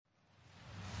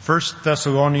1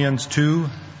 Thessalonians 2,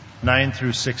 9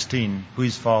 through 16.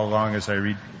 Please follow along as I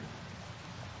read.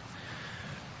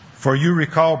 For you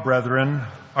recall, brethren,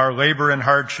 our labor and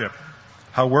hardship,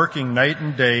 how working night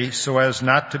and day so as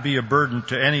not to be a burden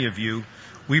to any of you,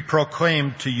 we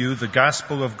proclaimed to you the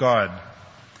gospel of God.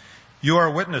 You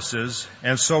are witnesses,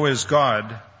 and so is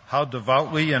God, how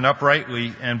devoutly and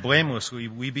uprightly and blamelessly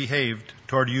we behaved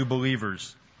toward you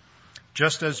believers.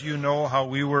 Just as you know how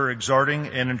we were exhorting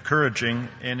and encouraging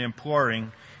and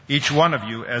imploring each one of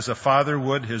you as a father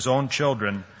would his own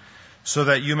children, so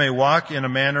that you may walk in a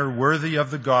manner worthy of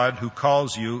the God who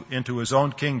calls you into his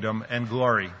own kingdom and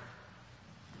glory.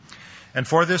 And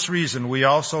for this reason we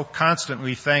also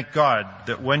constantly thank God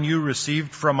that when you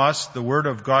received from us the word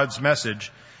of God's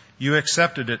message, you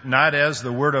accepted it not as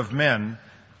the word of men,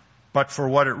 but for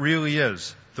what it really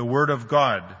is, the word of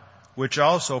God, which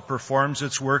also performs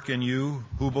its work in you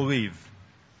who believe.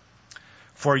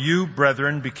 For you,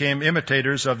 brethren, became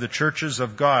imitators of the churches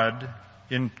of God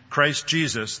in Christ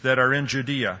Jesus that are in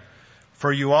Judea,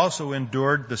 for you also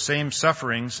endured the same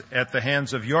sufferings at the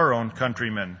hands of your own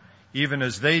countrymen, even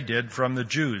as they did from the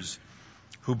Jews,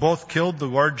 who both killed the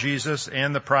Lord Jesus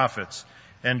and the prophets,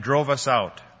 and drove us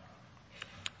out.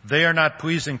 They are not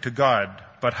pleasing to God,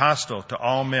 but hostile to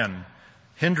all men,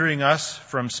 hindering us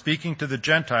from speaking to the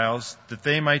Gentiles that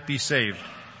they might be saved,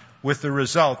 with the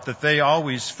result that they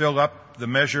always fill up the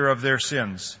measure of their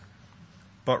sins.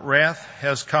 But wrath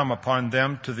has come upon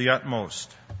them to the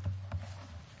utmost.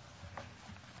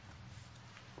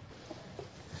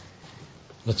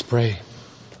 Let's pray.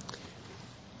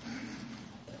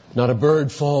 Not a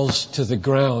bird falls to the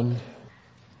ground,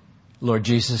 Lord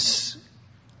Jesus,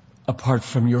 apart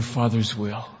from your Father's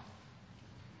will.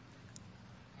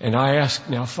 And I ask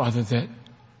now, Father, that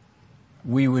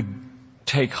we would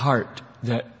take heart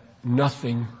that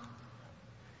nothing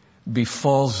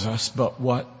befalls us but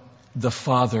what the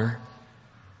Father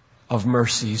of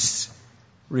mercies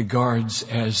regards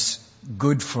as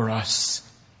good for us,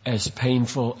 as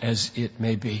painful as it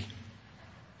may be.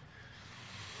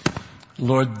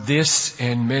 Lord, this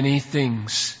and many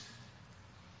things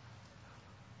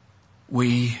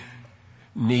we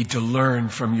need to learn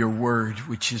from your word,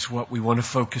 which is what we want to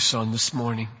focus on this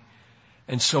morning.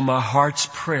 And so my heart's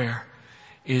prayer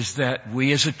is that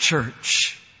we as a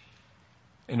church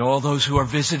and all those who are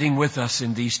visiting with us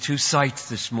in these two sites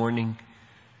this morning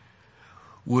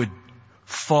would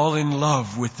fall in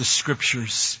love with the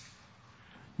scriptures,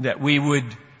 that we would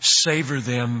savor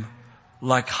them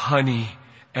like honey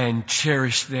and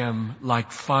cherish them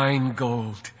like fine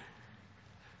gold.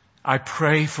 I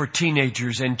pray for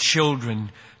teenagers and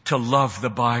children to love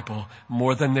the Bible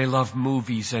more than they love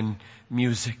movies and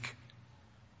music.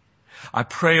 I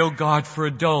pray, oh God, for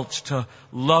adults to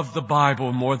love the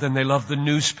Bible more than they love the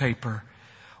newspaper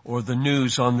or the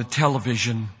news on the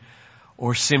television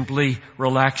or simply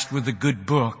relaxed with a good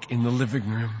book in the living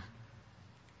room.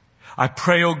 I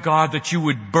pray, oh God, that you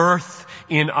would birth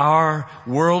in our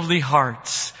worldly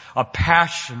hearts a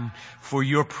passion for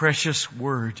your precious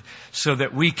word so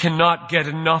that we cannot get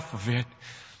enough of it,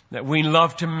 that we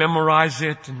love to memorize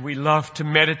it and we love to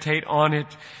meditate on it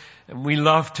and we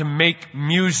love to make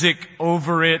music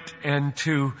over it and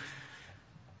to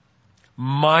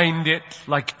mind it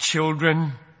like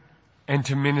children and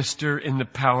to minister in the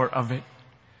power of it.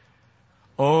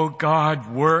 Oh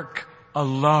God, work a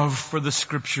love for the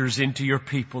scriptures into your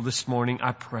people this morning,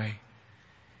 I pray.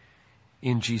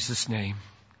 In Jesus' name,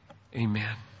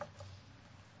 amen.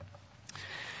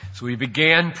 So we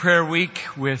began prayer week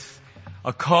with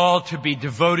a call to be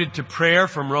devoted to prayer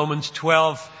from Romans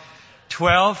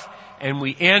 12:12, and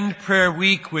we end prayer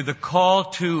week with a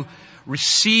call to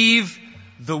receive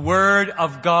the Word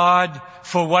of God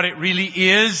for what it really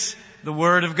is, the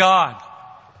Word of God.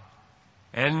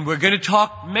 And we're going to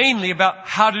talk mainly about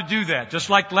how to do that. Just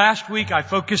like last week I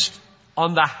focused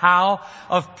on the how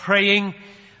of praying,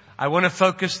 I want to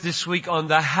focus this week on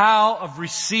the how of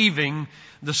receiving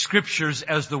the scriptures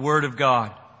as the Word of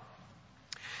God.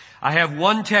 I have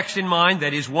one text in mind,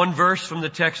 that is one verse from the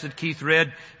text that Keith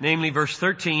read, namely verse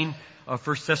 13 of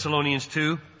 1 Thessalonians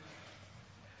 2.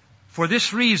 For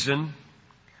this reason,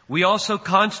 we also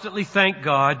constantly thank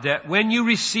God that when you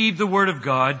received the Word of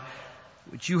God,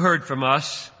 which you heard from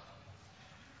us,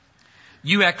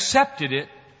 you accepted it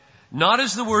not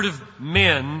as the word of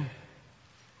men,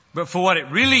 but for what it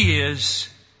really is,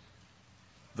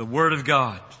 the Word of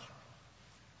God,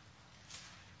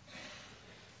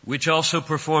 which also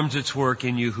performs its work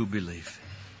in you who believe.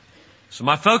 So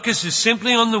my focus is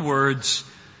simply on the words,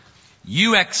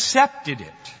 you accepted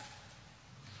it,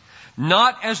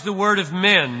 not as the word of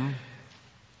men,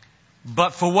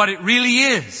 but for what it really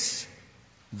is,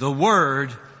 the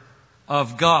Word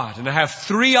of God. And I have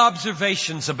 3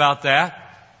 observations about that.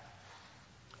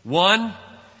 1,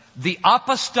 the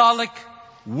apostolic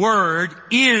Word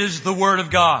is the Word of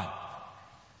God.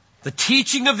 The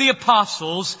teaching of the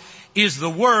apostles is the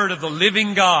Word of the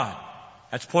living God.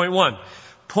 That's point 1.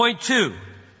 Point 2,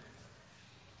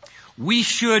 we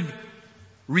should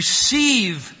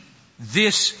receive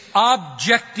this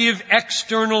objective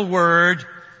external Word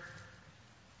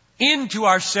into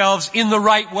ourselves in the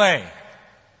right way.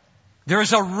 There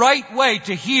is a right way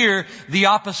to hear the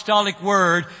apostolic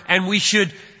Word, and we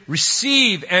should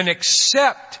receive and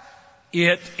accept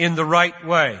it in the right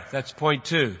way. That's point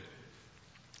 2.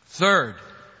 Third,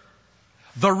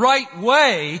 the right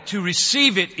way to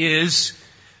receive it is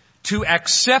to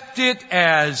accept it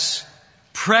as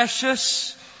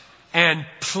precious and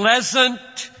pleasant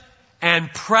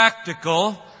and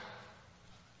practical.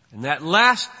 And that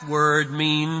last word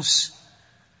means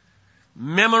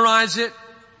memorize it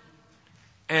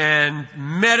and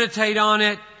meditate on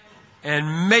it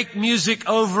and make music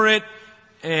over it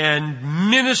and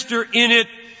minister in it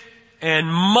and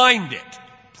mind it.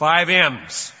 5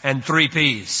 M's and 3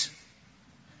 P's,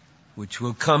 which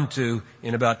we'll come to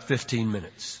in about 15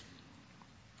 minutes.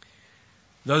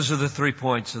 Those are the 3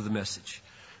 points of the message.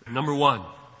 Number 1,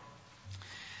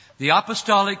 the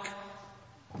apostolic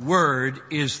Word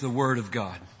is the Word of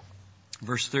God.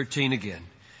 Verse 13 again.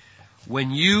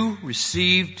 When you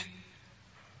received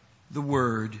the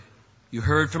Word you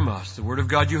heard from us, the Word of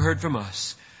God you heard from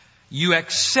us, you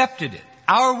accepted it.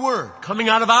 Our Word coming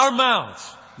out of our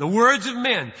mouths, the words of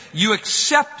men. You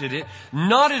accepted it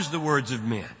not as the words of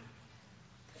men,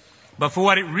 but for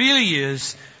what it really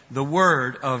is, the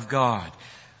Word of God.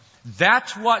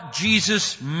 That's what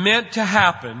Jesus meant to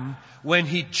happen when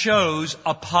He chose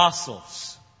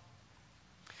apostles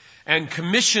and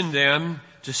commissioned them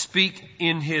to speak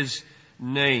in His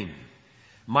name.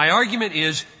 My argument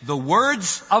is the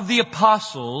words of the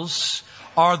apostles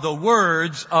are the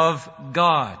words of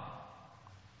God.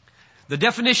 The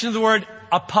definition of the word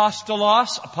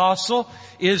apostolos, apostle,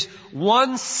 is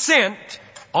one sent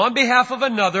on behalf of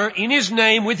another in His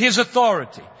name with His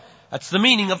authority. That's the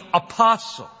meaning of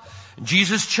apostle.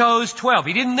 Jesus chose 12.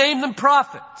 He didn't name them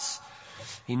prophets.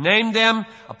 He named them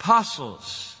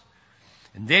apostles.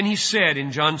 And then He said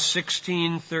in John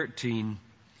 16:13,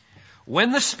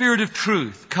 when the Spirit of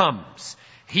truth comes,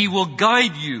 He will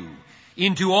guide you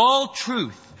into all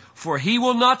truth, for He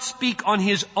will not speak on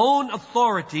His own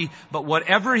authority, but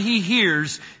whatever He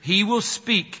hears, He will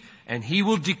speak, and He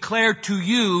will declare to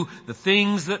you the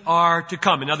things that are to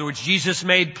come. In other words, Jesus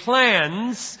made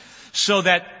plans so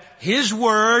that His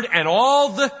Word and all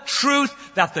the truth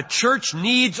that the church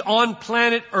needs on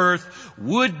planet Earth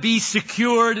would be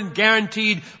secured and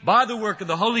guaranteed by the work of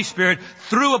the Holy Spirit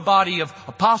through a body of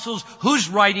apostles whose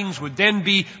writings would then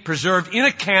be preserved in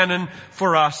a canon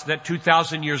for us, that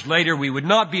 2,000 years later we would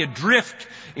not be adrift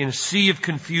in a sea of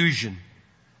confusion.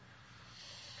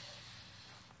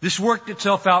 This worked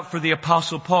itself out for the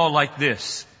Apostle Paul like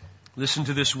this. Listen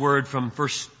to this word from 1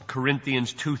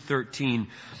 Corinthians 2:13.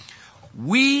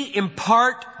 We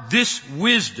impart this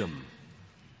wisdom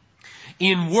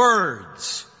in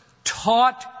words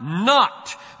taught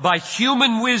not by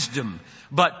human wisdom,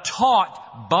 but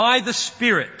taught by the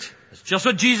Spirit. That's just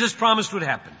what Jesus promised would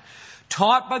happen.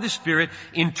 Taught by the Spirit,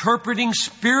 interpreting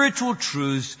spiritual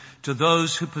truths to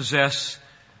those who possess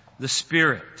the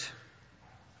Spirit.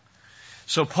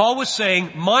 So Paul was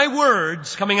saying, my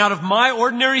words coming out of my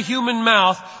ordinary human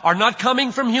mouth are not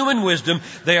coming from human wisdom.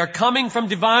 They are coming from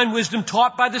divine wisdom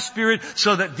taught by the Spirit,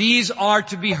 so that these are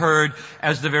to be heard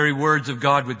as the very words of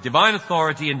God with divine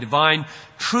authority and divine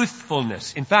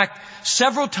truthfulness. In fact,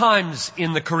 several times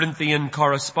in the Corinthian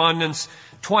correspondence,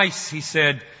 twice he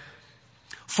said,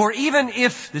 for even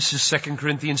if, this is 2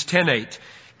 Corinthians 10:8,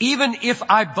 even if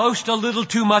I boast a little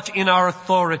too much in our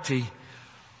authority,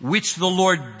 which the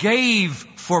Lord gave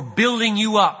for building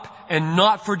you up and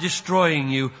not for destroying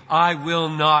you, I will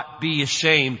not be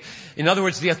ashamed. In other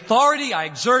words, the authority I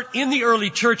exert in the early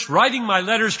church, writing my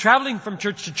letters, traveling from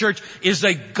church to church, is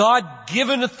a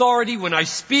God-given authority. When I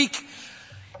speak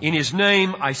in His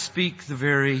name, I speak the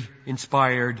very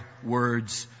inspired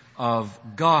words of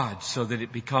God, so that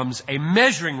it becomes a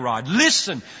measuring rod.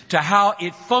 Listen to how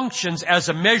it functions as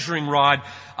a measuring rod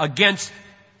against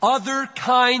other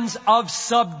kinds of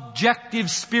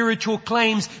subjective spiritual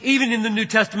claims, even in the New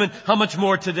Testament. How much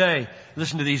more today?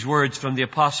 Listen to these words from the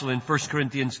apostle in 1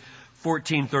 Corinthians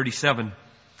 14:37.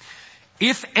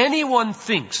 If anyone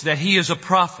thinks that he is a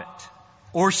prophet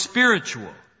or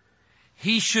spiritual,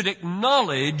 he should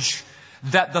acknowledge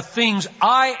that the things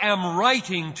I am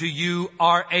writing to you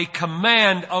are a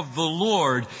command of the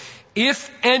Lord.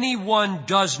 If anyone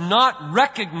does not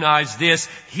recognize this,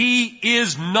 he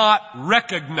is not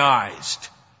recognized.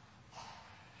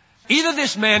 Either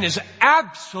this man is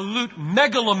absolute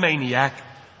megalomaniac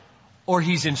or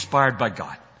he's inspired by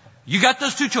God. You got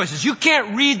those two choices. You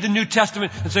can't read the New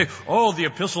Testament and say, oh, the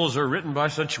epistles are written by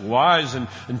such wise and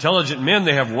intelligent men.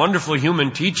 They have wonderful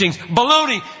human teachings.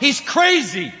 Baloney! He's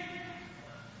crazy!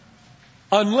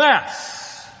 Unless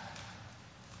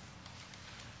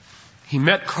he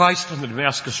met Christ on the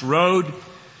Damascus Road.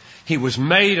 He was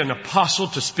made an apostle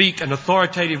to speak an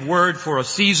authoritative word for a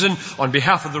season on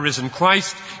behalf of the risen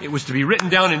Christ. It was to be written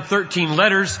down in 13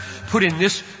 letters, put in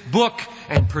this book,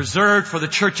 and preserved for the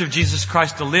Church of Jesus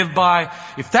Christ to live by.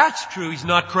 If that's true, he's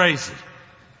not crazy.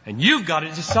 And you've got to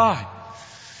decide.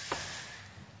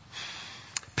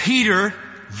 Peter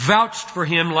vouched for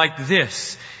him like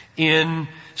this in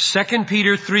 2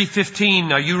 Peter 3:15.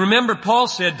 Now you remember Paul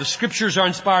said the Scriptures are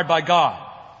inspired by God.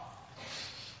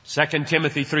 2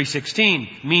 Timothy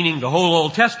 3:16, meaning the whole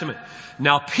Old Testament.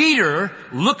 Now Peter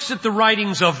looks at the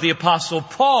writings of the Apostle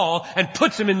Paul and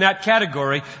puts him in that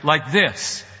category like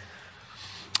this.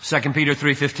 2 Peter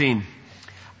 3:15.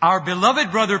 Our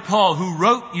beloved brother Paul, who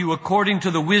wrote you according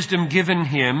to the wisdom given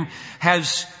him,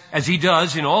 has, as he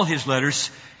does in all his letters,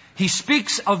 he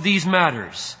speaks of these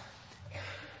matters.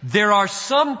 There are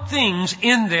some things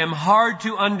in them hard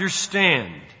to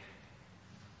understand,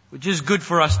 which is good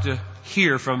for us to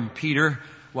hear from Peter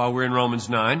while we're in Romans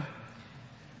 9.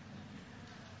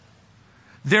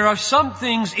 There are some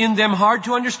things in them hard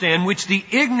to understand, which the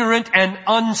ignorant and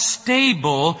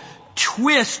unstable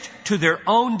twist to their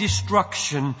own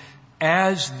destruction,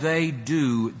 as they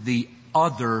do the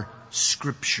other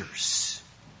Scriptures.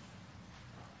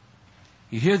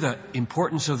 You hear the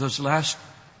importance of those last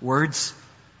words?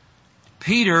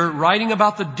 Peter, writing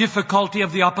about the difficulty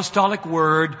of the apostolic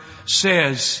word,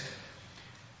 says,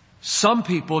 some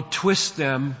people twist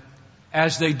them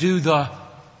as they do the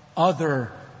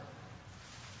other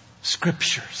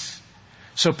Scriptures.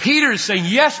 So Peter is saying,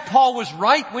 yes, Paul was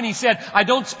right when he said, I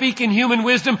don't speak in human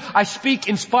wisdom. I speak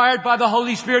inspired by the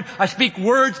Holy Spirit. I speak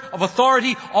words of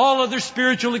authority. All other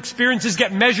spiritual experiences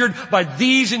get measured by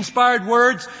these inspired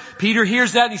words. Peter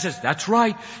hears that and he says, that's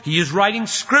right. He is writing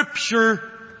Scripture.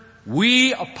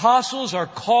 We apostles are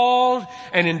called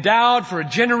and endowed for a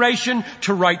generation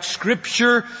to write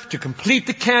Scripture, to complete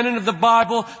the canon of the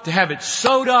Bible, to have it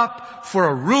sewed up for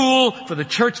a rule, for the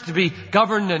church to be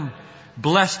governed and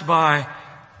blessed by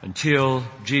until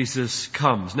Jesus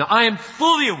comes. Now, I am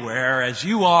fully aware, as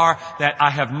you are, that I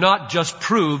have not just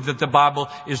proved that the Bible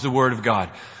is the Word of God.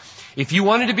 If you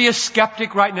wanted to be a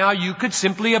skeptic right now, you could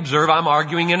simply observe I'm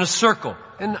arguing in a circle.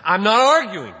 And I'm not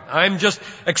arguing. I'm just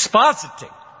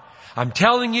expositing. I'm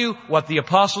telling you what the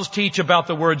apostles teach about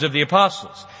the words of the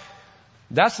apostles.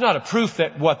 That's not a proof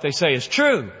that what they say is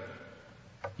true.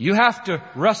 You have to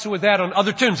wrestle with that on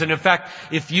other terms. And in fact,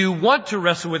 if you want to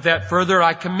wrestle with that further,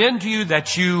 I commend to you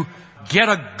that you get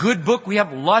a good book. We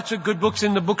have lots of good books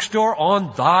in the bookstore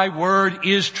on Thy Word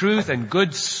is Truth and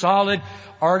good solid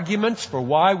arguments for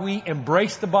why we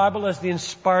embrace the Bible as the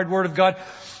inspired Word of God.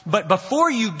 But before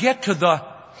you get to the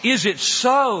is it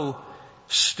so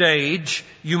stage,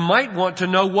 you might want to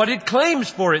know what it claims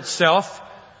for itself.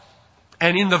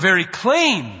 And in the very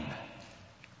claim,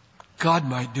 God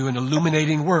might do an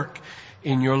illuminating work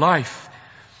in your life.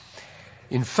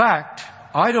 In fact,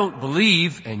 I don't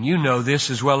believe, and you know this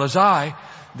as well as I,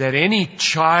 that any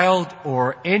child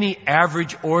or any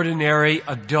average ordinary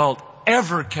adult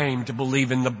ever came to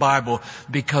believe in the Bible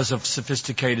because of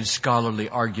sophisticated scholarly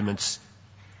arguments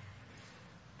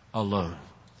alone.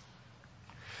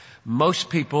 Most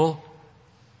people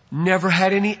never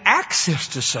had any access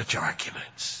to such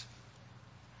arguments.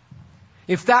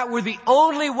 If that were the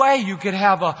only way you could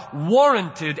have a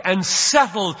warranted and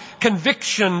settled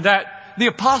conviction that the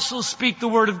apostles speak the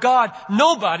Word of God,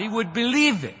 nobody would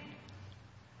believe it.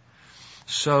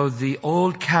 So the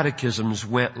old catechisms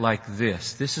went like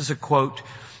this. This is a quote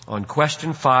on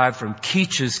question 5 from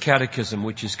Keach's Catechism,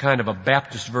 which is kind of a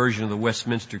Baptist version of the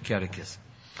Westminster Catechism,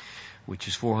 which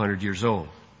is 400 years old.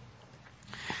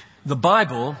 The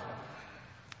Bible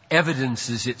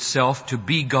evidences itself to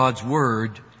be God's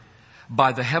Word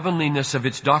by the heavenliness of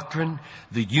its doctrine,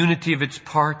 the unity of its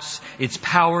parts, its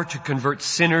power to convert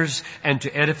sinners and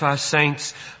to edify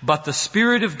saints, but the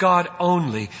Spirit of God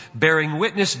only, bearing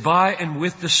witness by and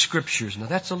with the Scriptures. Now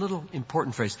that's a little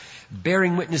important phrase.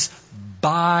 Bearing witness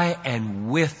by and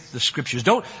with the Scriptures.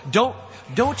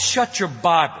 Don't shut your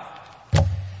Bible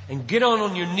and get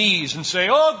on your knees and say,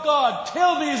 oh God,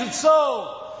 tell me, is it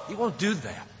so? He won't do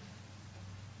that.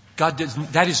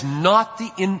 That is not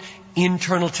the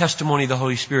internal testimony of the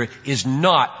Holy Spirit, is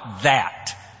not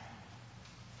that.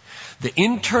 The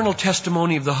internal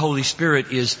testimony of the Holy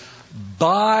Spirit is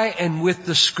by and with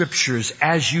the Scriptures,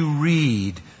 as you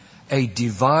read, a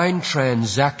divine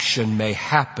transaction may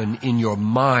happen in your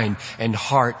mind and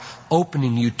heart,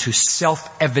 opening you to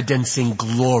self-evidencing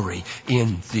glory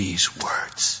in these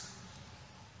words.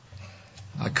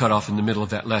 I cut off in the middle of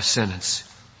that last sentence.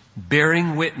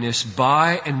 Bearing witness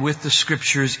by and with the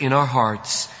Scriptures in our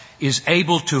hearts is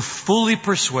able to fully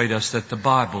persuade us that the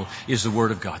Bible is the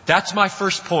Word of God. That's my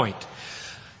first point.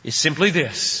 It's simply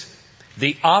this.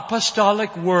 The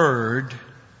apostolic Word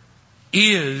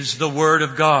is the Word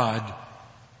of God.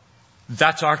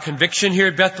 That's our conviction here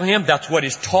at Bethlehem. That's what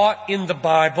is taught in the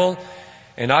Bible.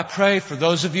 And I pray for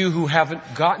those of you who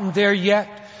haven't gotten there yet,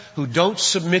 who don't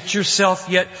submit yourself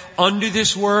yet under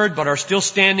this Word, but are still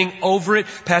standing over it,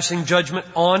 passing judgment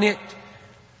on it,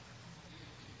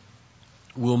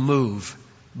 will move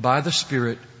by the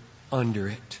Spirit under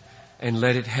it and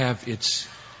let it have its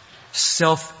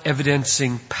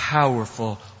self-evidencing,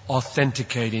 powerful,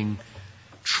 authenticating,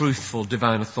 truthful,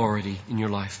 divine authority in your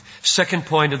life. Second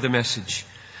point of the message.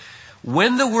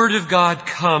 When the Word of God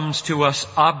comes to us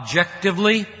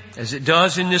objectively, as it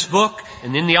does in this book,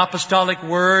 and in the apostolic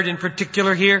Word in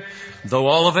particular here, though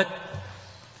all of it,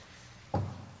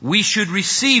 we should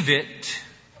receive it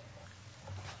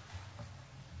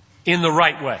in the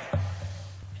right way.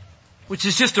 Which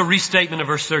is just a restatement of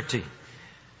verse 13.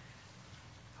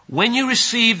 When you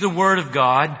receive the Word of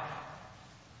God,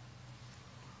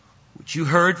 which you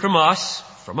heard from us,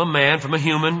 from a man, from a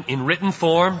human, in written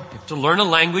form, you have to learn a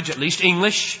language, at least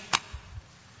English,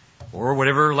 or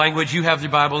whatever language you have the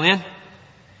Bible in.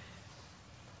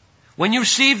 When you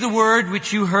received the Word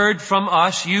which you heard from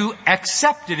us, you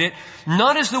accepted it,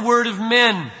 not as the word of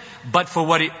men, but for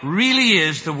what it really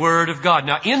is, the Word of God.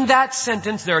 Now, in that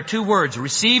sentence, there are two words,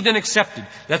 received and accepted.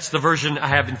 That's the version I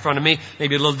have in front of me,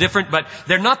 maybe a little different, but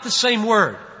they're not the same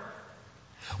word.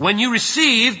 When you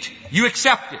received, you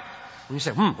accepted. And you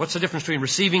say, what's the difference between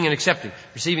receiving and accepting?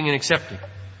 Receiving and accepting.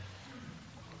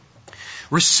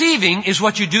 Receiving is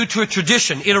what you do to a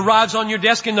tradition. It arrives on your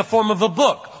desk in the form of a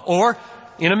book, or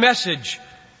in a message,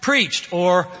 preached,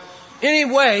 or any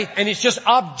way, and it's just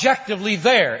objectively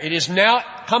there. It is now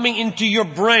coming into your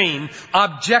brain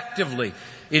objectively.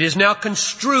 It is now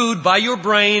construed by your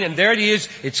brain, and there it is.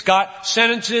 It's got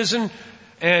sentences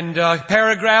and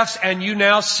paragraphs, and you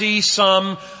now see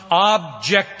some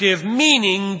objective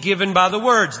meaning given by the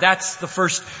words. That's the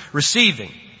first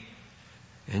receiving.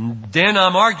 And then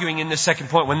I'm arguing in the second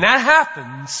point. When that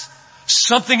happens,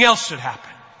 something else should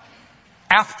happen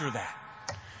after that.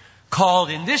 Called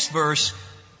in this verse,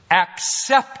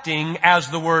 accepting as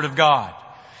the Word of God.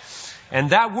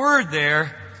 And that word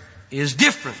there is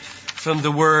different from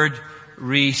the word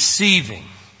receiving.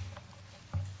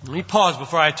 Let me pause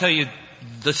before I tell you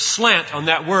the slant on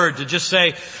that word to just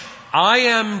say, I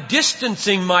am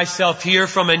distancing myself here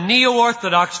from a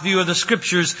neo-orthodox view of the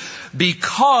Scriptures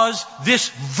because this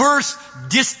verse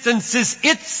distances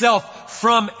itself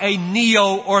from a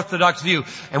neo-orthodox view.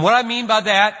 And what I mean by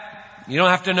that, you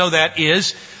don't have to know that,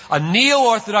 is a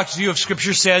neo-orthodox view of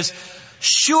Scripture says,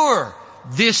 sure,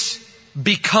 this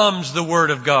becomes the Word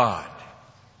of God.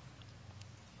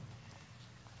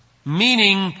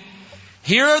 Meaning,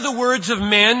 here are the words of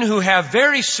men who have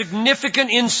very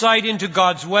significant insight into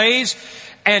God's ways,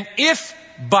 and if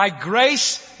by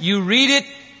grace you read it,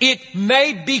 it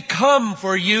may become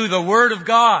for you the Word of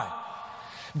God.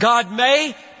 God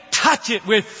may touch it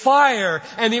with fire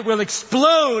and it will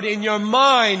explode in your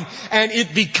mind and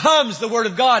it becomes the Word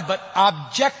of God. But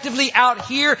objectively out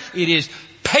here, it is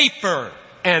paper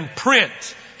and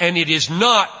print, and it is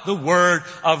not the Word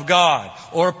of God.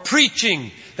 Or preaching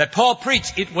that Paul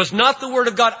preached, it was not the Word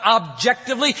of God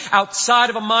objectively outside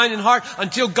of a mind and heart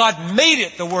until God made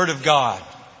it the Word of God.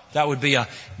 That would be a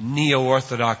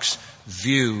neo-orthodox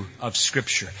view of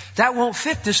Scripture. That won't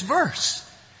fit this verse.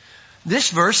 This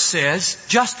verse says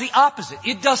just the opposite.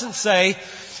 It doesn't say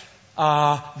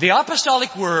the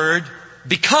apostolic Word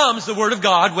becomes the Word of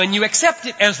God when you accept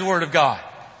it as the Word of God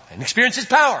and experience its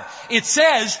power. It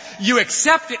says you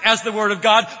accept it as the Word of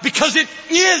God because it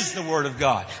is the Word of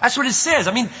God. That's what it says.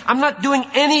 I mean, I'm not doing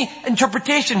any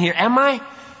interpretation here, am I?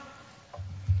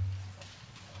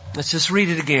 Let's just read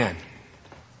it again.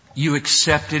 You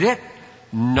accepted it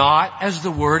not as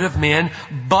the word of men,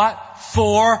 but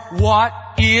for what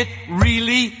it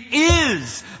really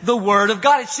is, the Word of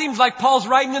God. It seems like Paul's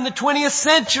writing in the 20th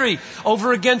century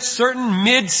over against certain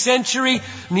mid-century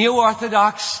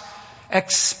neo-orthodox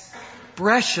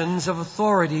expressions of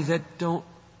authority that don't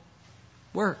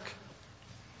work.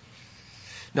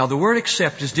 Now, the word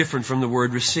accept is different from the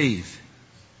word receive.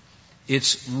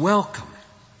 It's welcome.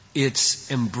 It's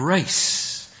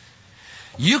embrace.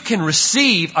 You can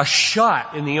receive a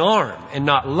shot in the arm and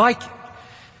not like it.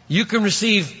 You can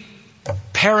receive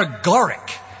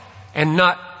paregoric and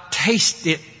not taste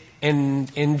it and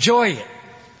enjoy it.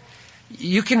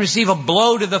 You can receive a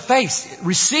blow to the face.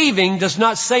 Receiving does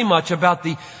not say much about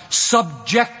the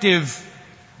subjective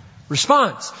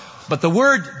response. But the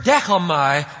word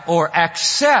dechomai, or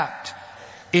accept,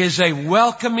 is a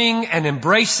welcoming and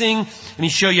embracing. Let me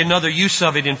show you another use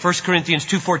of it in 1 Corinthians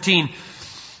 2:14.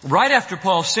 Right after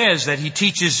Paul says that he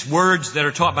teaches words that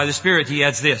are taught by the Spirit, he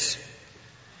adds this.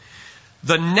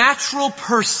 The natural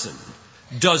person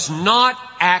does not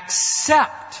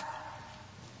accept,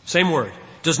 same word,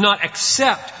 does not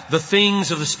accept the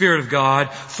things of the Spirit of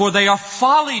God, for they are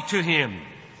folly to him.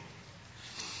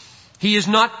 He is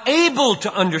not able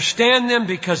to understand them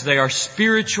because they are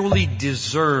spiritually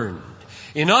discerned.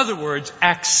 In other words,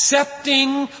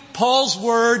 accepting Paul's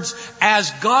words as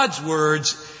God's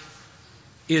words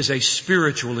is a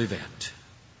spiritual event.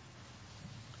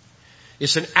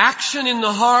 It's an action in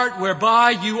the heart whereby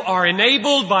you are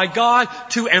enabled by God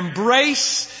to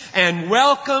embrace and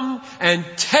welcome and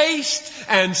taste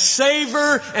and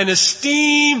savor and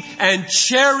esteem and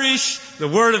cherish the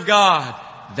Word of God.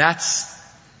 That's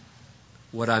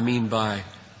what I mean by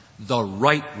the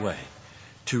right way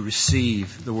to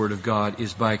receive the Word of God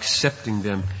is by accepting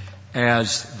them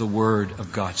as the Word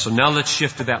of God. So now let's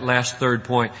shift to that last third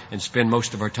point and spend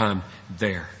most of our time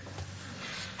there.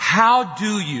 How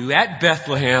do you, at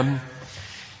Bethlehem,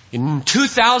 in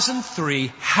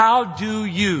 2003, how do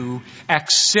you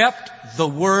accept the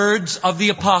words of the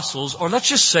apostles, or let's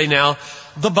just say now,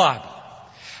 the Bible?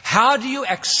 How do you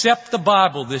accept the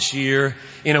Bible this year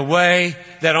in a way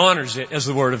that honors it as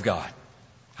the Word of God?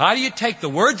 How do you take the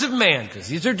words of man, because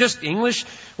these are just English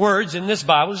words in this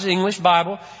Bible, this is an English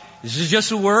Bible. This is just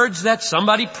the words that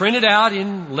somebody printed out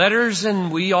in letters,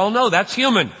 and we all know that's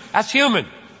human. That's human.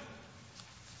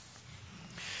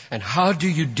 And how do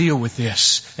you deal with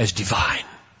this as divine?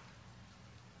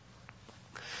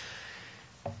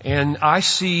 And I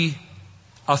see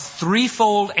a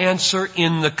threefold answer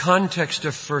in the context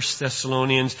of 1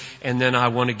 Thessalonians, and then I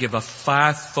want to give a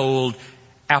fivefold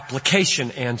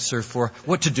application answer for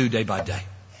what to do day by day.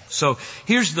 So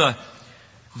here's the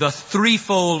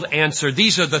threefold answer.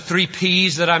 These are the 3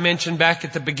 P's that I mentioned back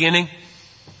at the beginning.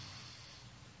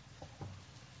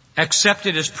 Accept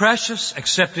it as precious,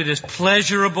 accept it as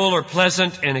pleasurable or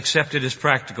pleasant, and accept it as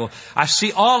practical. I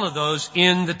see all of those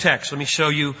in the text. Let me show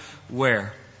you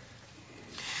where.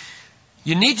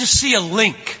 You need to see a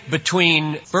link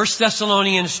between 1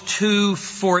 Thessalonians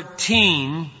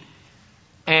 2:14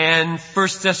 and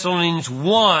 1 Thessalonians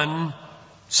 1,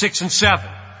 6 and 7.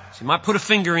 So you might put a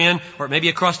finger in, or maybe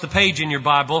across the page in your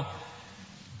Bible.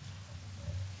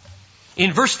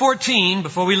 In verse 14,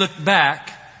 before we look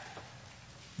back,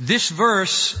 this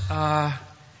verse,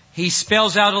 he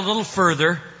spells out a little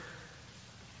further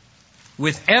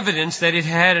with evidence that it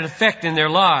had an effect in their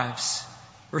lives.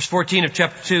 Verse 14 of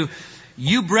chapter 2,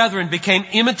 you brethren became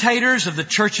imitators of the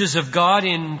churches of God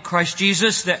in Christ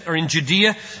Jesus that are in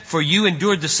Judea, for you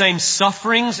endured the same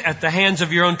sufferings at the hands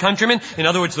of your own countrymen. In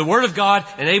other words, the Word of God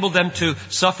enabled them to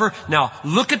suffer. Now,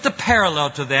 look at the parallel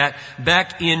to that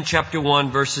back in chapter 1,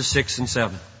 verses 6 and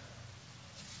 7.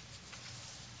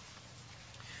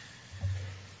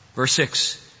 Verse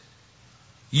 6,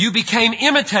 you became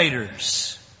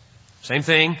imitators. Same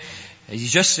thing, as he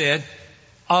just said,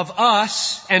 of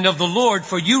us and of the Lord,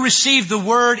 for you received the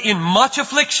word in much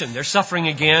affliction. They're suffering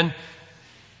again.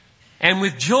 And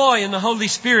with joy in the Holy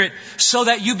Spirit, so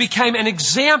that you became an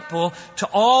example to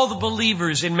all the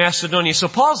believers in Macedonia. So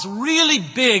Paul's really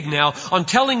big now on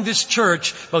telling this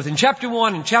church, both in chapter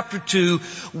 1 and chapter 2,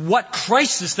 what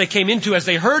crisis they came into as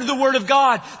they heard the Word of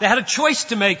God. They had a choice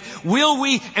to make. Will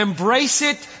we embrace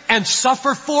it and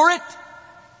suffer for it?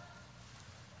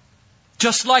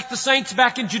 Just like the saints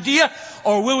back in Judea?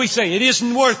 Or will we say, it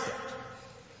isn't worth it?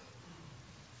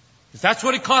 If that's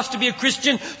what it costs to be a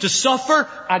Christian, to suffer,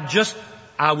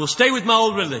 I will stay with my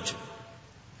old religion.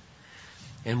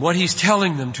 And what he's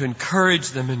telling them to encourage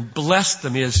them and bless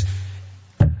them is,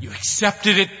 you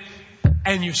accepted it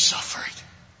and you suffered.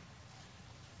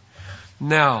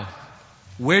 Now,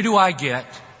 where do I get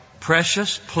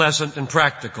precious, pleasant, and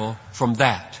practical from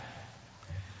that?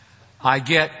 I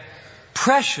get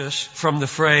precious from the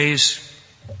phrase,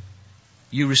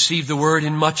 you received the word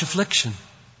in much affliction.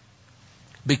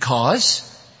 Because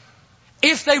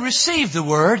if they received the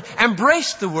word,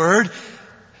 embraced the word,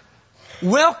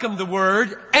 welcomed the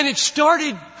word, and it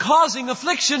started causing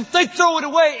affliction, they'd throw it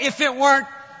away if it weren't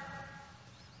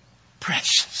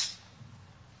precious.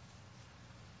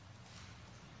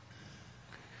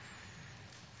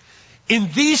 In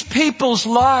these people's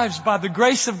lives, by the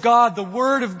grace of God, the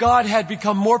Word of God had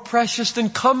become more precious than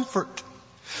comfort,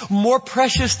 more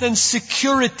precious than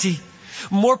security,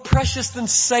 more precious than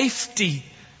safety,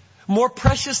 more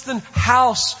precious than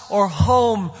house or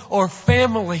home or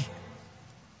family.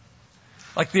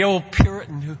 Like the old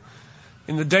Puritan who,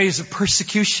 in the days of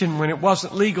persecution, when it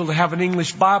wasn't legal to have an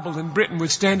English Bible in Britain,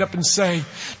 would stand up and say,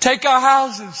 "Take our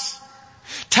houses,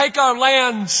 take our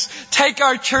lands, take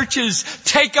our churches,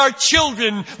 take our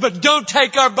children, but don't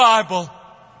take our Bible."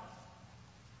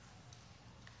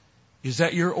 Is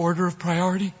that your order of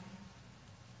priority?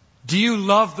 Do you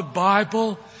love the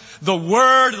Bible, the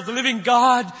Word of the living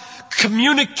God,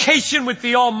 communication with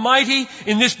the Almighty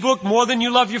in this book more than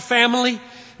you love your family,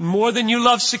 more than you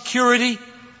love security?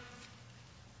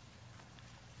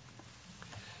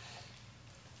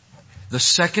 The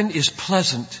second is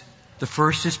pleasant. The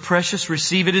first is precious.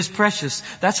 Receive it as precious.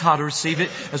 That's how to receive it,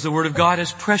 as the Word of God,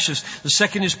 as precious. The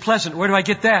second is pleasant. Where do I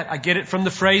get that? I get it from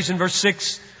the phrase in verse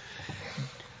 6.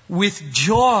 With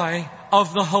joy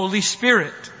of the Holy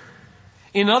Spirit.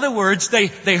 In other words, they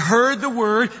heard the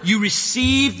Word. You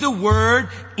received the Word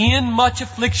in much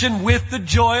affliction with the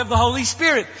joy of the Holy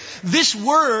Spirit. This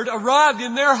Word arrived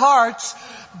in their hearts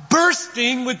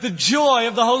bursting with the joy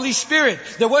of the Holy Spirit.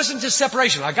 There wasn't a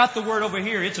separation. I got the Word over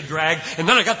here, it's a drag, and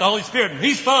then I got the Holy Spirit, and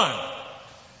He's fine.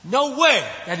 No way.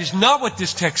 That is not what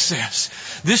this text says.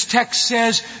 This text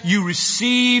says you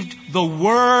received the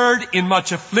Word in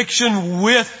much affliction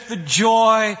with the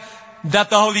joy that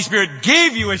the Holy Spirit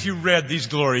gave you as you read these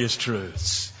glorious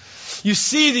truths. You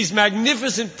see these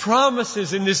magnificent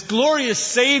promises in this glorious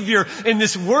Savior, in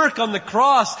this work on the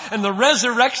cross and the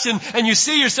resurrection, and you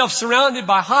see yourself surrounded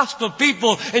by hostile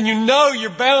people, and you know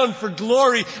you're bound for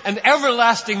glory and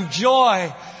everlasting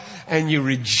joy. And you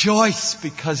rejoice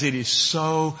because it is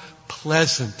so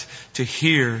pleasant to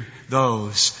hear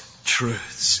those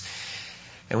truths.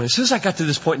 And as soon as I got to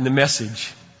this point in the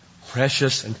message,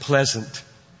 precious and pleasant,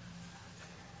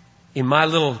 in my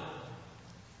little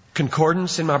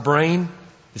concordance in my brain,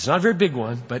 it's not a very big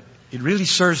one, but it really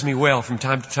serves me well from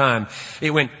time to time.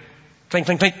 It went clink,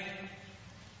 clink, clink.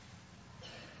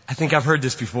 I think I've heard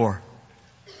this before.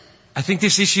 I think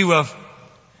this issue of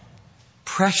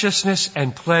preciousness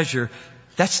and pleasure,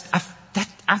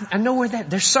 I know where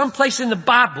there's some place in the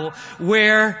Bible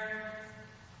where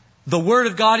the Word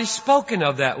of God is spoken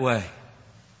of that way.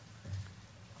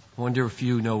 I wonder if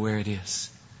you know where it is.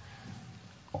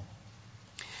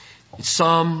 It's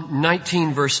Psalm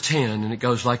 19 verse 10, and it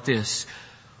goes like this.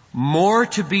 More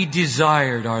to be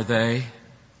desired are they,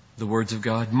 the words of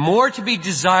God, more to be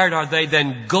desired are they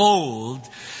than gold,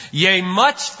 yea,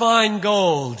 much fine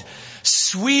gold,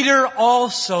 sweeter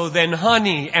also than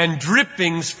honey and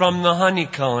drippings from the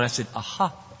honeycomb. And I said,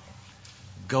 aha,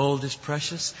 gold is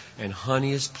precious and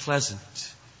honey is pleasant.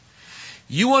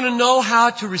 You want to know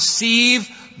how to receive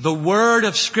the Word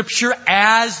of Scripture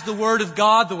as the Word of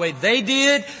God, the way they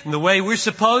did and the way we're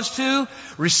supposed to?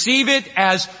 Receive it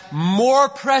as more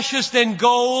precious than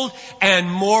gold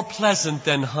and more pleasant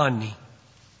than honey.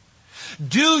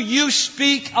 Do you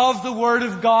speak of the Word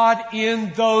of God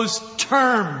in those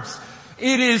terms?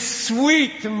 It is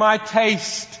sweet to my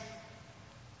taste.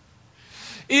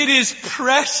 It is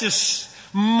precious.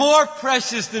 More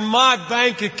precious than my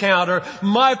bank account or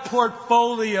my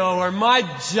portfolio or my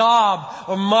job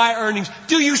or my earnings.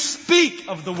 Do you speak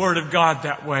of the Word of God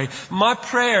that way? My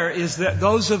prayer is that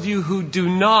those of you who do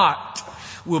not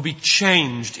will be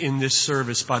changed in this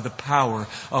service by the power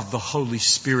of the Holy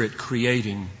Spirit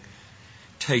creating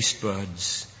taste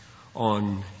buds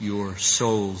on your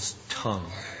soul's tongue.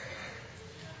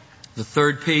 The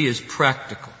third P is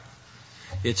practical.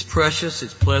 It's precious,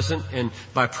 it's pleasant, and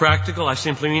by practical I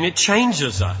simply mean it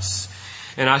changes us.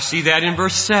 And I see that in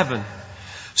verse 7.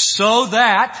 So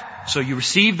you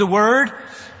receive the Word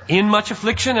in much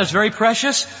affliction as very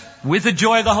precious, with the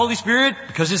joy of the Holy Spirit,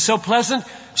 because it's so pleasant,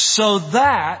 so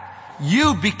that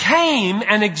you became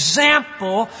an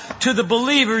example to the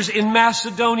believers in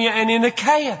Macedonia and in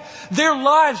Achaia. Their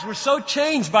lives were so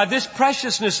changed by this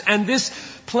preciousness and this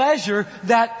pleasure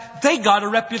that they got a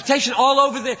reputation all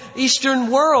over the Eastern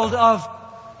world of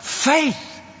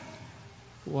faith.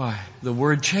 Why? The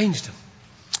Word changed them.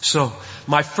 So,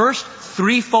 my first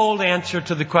threefold answer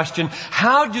to the question,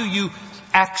 how do you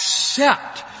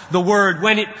accept the Word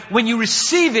when you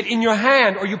receive it in your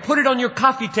hand, or you put it on your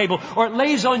coffee table, or it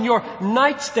lays on your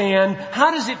nightstand?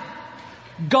 How does it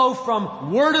go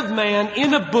from Word of man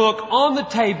in a book on the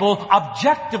table,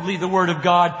 objectively the Word of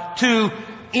God, to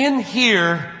in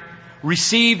here,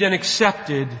 received and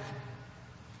accepted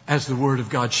as the Word of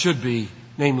God should be.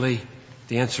 Namely,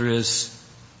 the answer is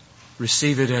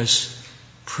receive it as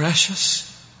precious,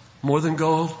 more than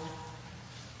gold,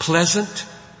 pleasant,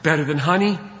 better than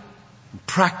honey,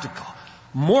 practical,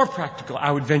 more practical,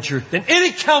 I would venture, than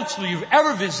any counselor you've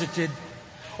ever visited,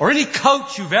 or any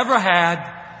coach you've ever had,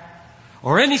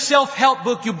 or any self-help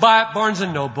book you buy at Barnes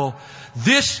 & Noble.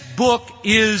 This book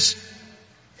is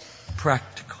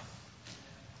practical.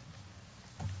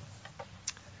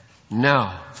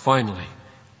 Now, finally,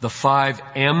 the 5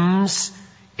 M's.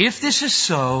 If this is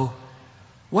so,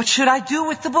 what should I do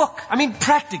with the book? I mean,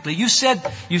 practically, you said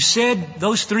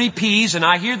those 3 P's, and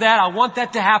I hear that. I want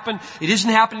that to happen. It isn't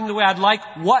happening the way I'd like.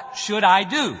 What should I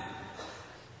do?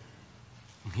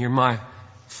 Here are my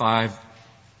 5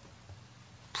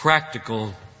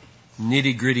 practical,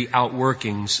 nitty-gritty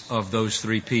outworkings of those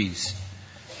 3 P's.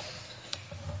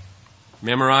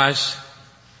 Memorize,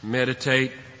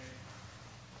 meditate,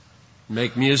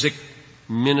 make music,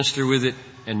 minister with it,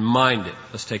 and mind it.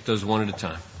 Let's take those one at a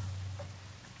time.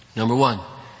 Number 1,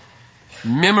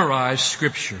 memorize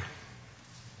Scripture.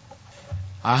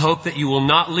 I hope that you will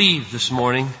not leave this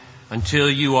morning until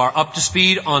you are up to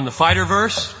speed on the fighter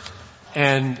verse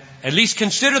and at least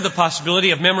consider the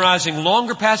possibility of memorizing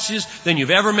longer passages than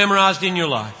you've ever memorized in your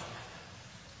life.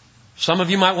 Some of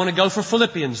you might want to go for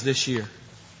Philippians this year.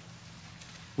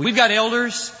 We've got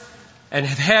elders and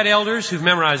have had elders who've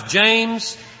memorized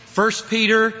James, 1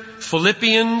 Peter,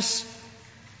 Philippians,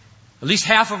 at least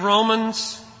half of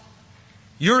Romans.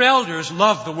 Your elders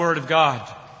love the Word of God.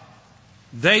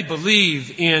 They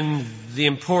believe in the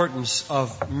importance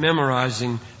of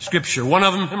memorizing Scripture. One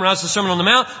of them memorized the Sermon on the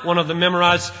Mount. One of them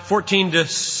memorized 14 to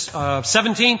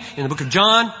 17 in the book of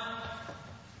John.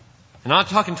 And I'm not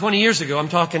talking 20 years ago. I'm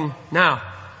talking now.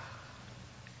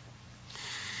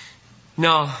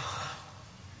 Now,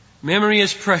 memory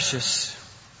is precious.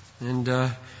 And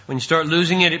when you start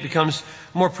losing it, it becomes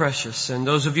more precious. And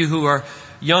those of you who are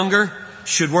younger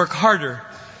should work harder,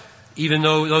 even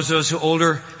though those of us who are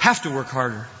older have to work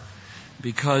harder,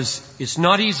 because it's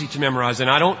not easy to memorize. And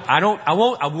I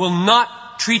will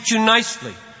not treat you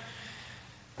nicely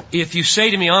if you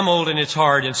say to me, I'm old and it's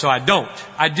hard, and so I don't.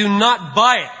 I do not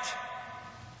buy it.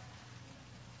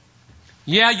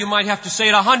 Yeah, you might have to say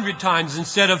it 100 times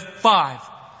instead of 5.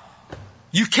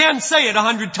 You can say it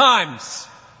 100 times.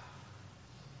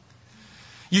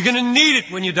 You're going to need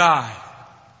it when you die.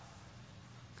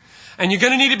 And you're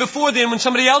going to need it before then when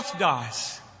somebody else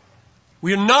dies.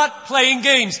 We are not playing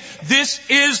games. This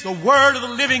is the Word of the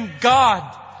living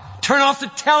God. Turn off the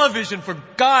television, for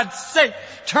God's sake.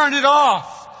 Turn it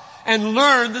off and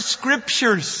learn the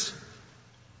Scriptures.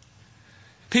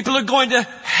 People are going to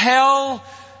hell.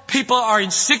 People are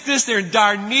in sickness. They're in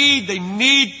dire need. They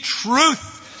need truth.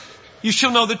 You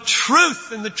shall know the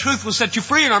truth, and the truth will set you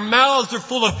free. And our mouths are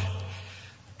full of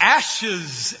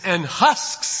ashes and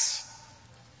husks.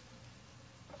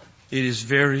 It is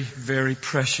very, very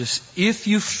precious. If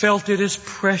you felt it as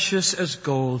precious as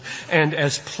gold and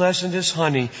as pleasant as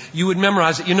honey, you would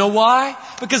memorize it. You know why?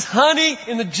 Because honey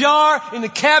in the jar, in the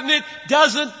cabinet,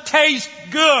 doesn't taste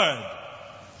good.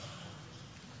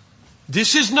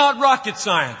 This is not rocket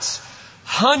science.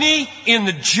 Honey in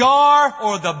the jar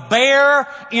or the bear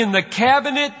in the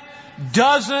cabinet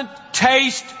doesn't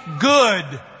taste good.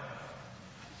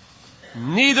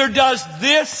 Neither does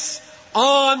this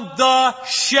on the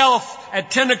shelf at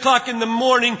 10 o'clock in the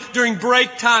morning during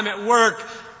break time at work,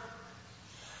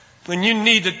 when you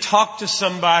need to talk to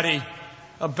somebody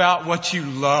about what you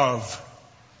love.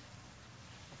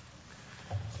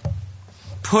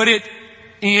 Put it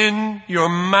in your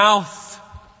mouth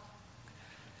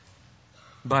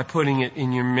by putting it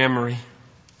in your memory.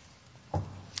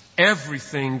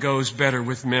 Everything goes better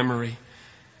with memory.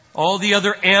 All the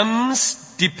other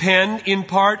M's depend in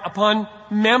part upon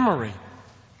memory.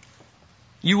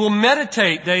 You will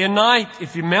meditate day and night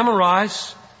if you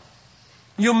memorize.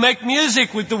 You'll make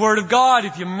music with the Word of God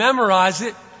if you memorize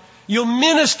it. You'll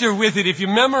minister with it if you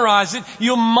memorize it.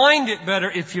 You'll mind it better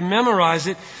if you memorize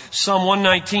it. Psalm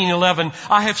 119:11.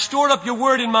 I have stored up your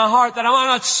word in my heart that I might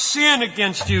not sin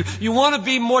against you. You want to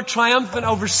be more triumphant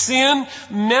over sin?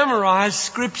 Memorize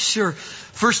Scripture.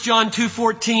 1 John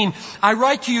 2:14. I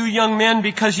write to you, young men,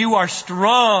 because you are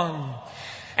strong,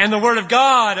 and the Word of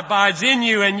God abides in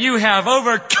you, and you have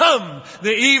overcome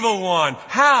the evil one.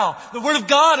 How? The Word of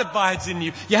God abides in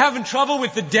you. You having trouble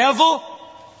with the devil?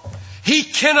 He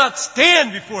cannot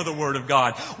stand before the Word of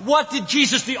God. What did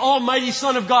Jesus, the Almighty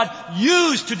Son of God,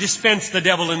 use to dispense the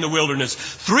devil in the wilderness?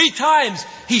 3 times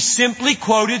he simply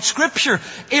quoted Scripture.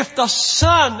 If the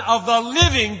Son of the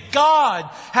living God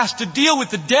has to deal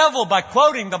with the devil by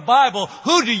quoting the Bible,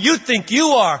 who do you think you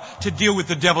are to deal with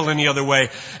the devil any other way?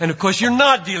 And of course you're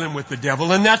not dealing with the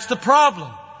devil, and that's the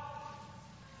problem.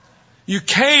 You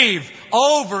cave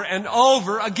over and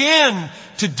over again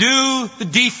to do the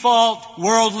default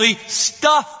worldly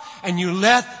stuff, and you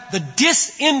let the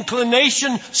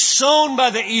disinclination sown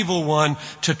by the evil one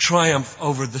to triumph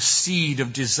over the seed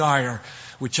of desire,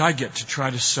 which I get to try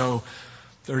to sow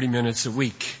 30 minutes a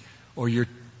week, or your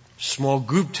small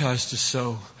group tries to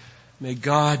sow. May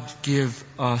God give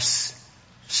us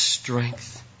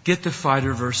strength. Get the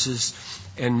fighter verses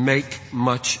and make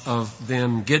much of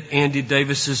them. Get Andy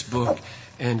Davis's book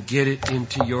and get it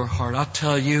into your heart. I'll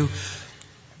tell you,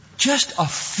 just a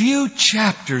few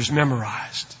chapters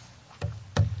memorized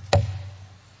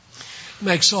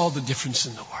makes all the difference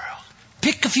in the world.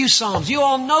 Pick a few Psalms. You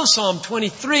all know Psalm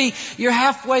 23. You're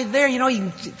halfway there. You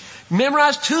can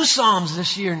memorize 2 Psalms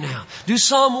this year now. Do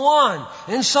Psalm 1,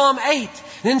 then Psalm 8,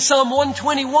 then Psalm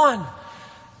 121.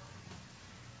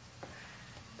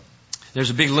 There's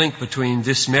a big link between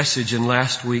this message and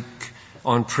last week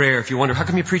on prayer. If you wonder, how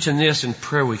come you're preaching this in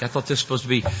prayer week? I thought this was supposed to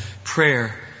be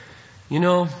prayer.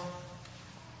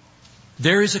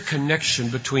 There is a connection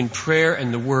between prayer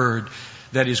and the Word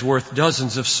that is worth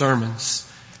dozens of sermons.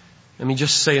 Let me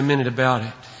just say a minute about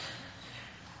it.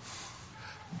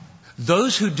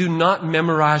 Those who do not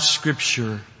memorize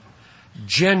Scripture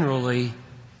generally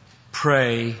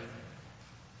pray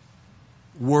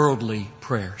worldly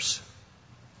prayers.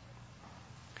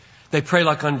 They pray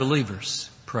like unbelievers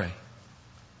pray.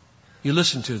 You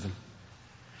listen to them.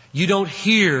 You don't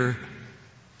hear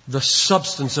the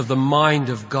substance of the mind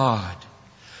of God.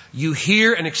 You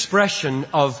hear an expression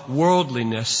of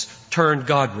worldliness turned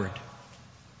Godward.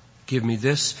 Give me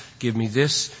this, give me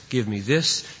this, give me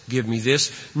this, give me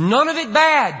this. None of it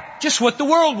bad, just what the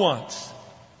world wants.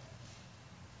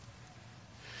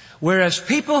 Whereas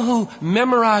people who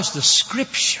memorize the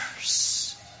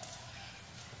Scriptures,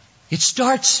 it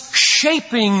starts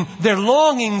shaping their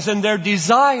longings and their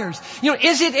desires.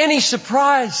 Is it any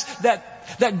surprise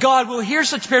that God will hear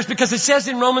such prayers? Because it says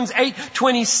in Romans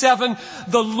 8:27,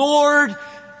 the Lord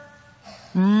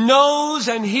knows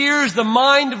and hears the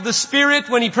mind of the Spirit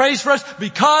when He prays for us,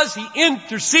 because He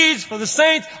intercedes for the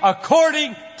saints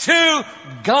according to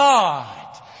God.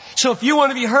 So if you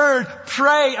want to be heard,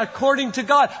 pray according to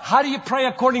God. How do you pray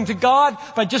according to God?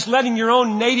 By just letting your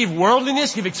own native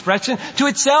worldliness give expression to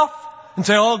itself? And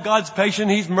say, oh, God's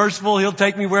patient, He's merciful, He'll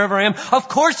take me wherever I am. Of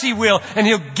course He will. And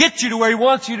He'll get you to where He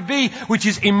wants you to be, which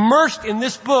is immersed in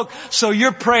this book. So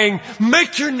you're praying,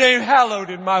 make your name hallowed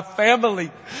in my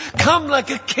family. Come like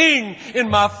a king in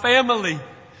my family.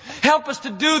 Help us to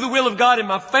do the will of God in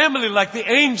my family like the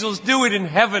angels do it in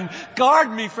heaven. Guard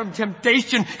me from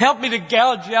temptation. Help me to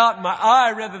gouge out my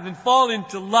eye rather than fall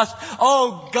into lust.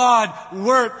 Oh God,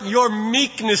 work your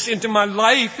meekness into my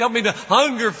life. Help me to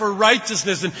hunger for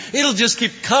righteousness. And it'll just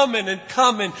keep coming and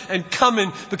coming and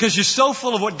coming, because you're so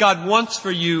full of what God wants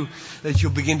for you that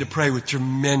you'll begin to pray with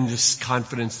tremendous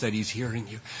confidence that He's hearing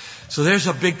you. So there's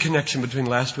a big connection between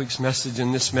last week's message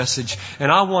and this message. And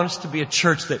I want us to be a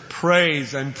church that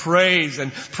prays and prays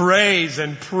and prays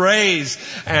and prays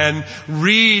and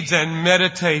reads and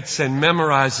meditates and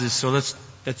memorizes. So let's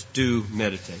do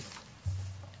meditate.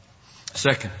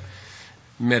 Second,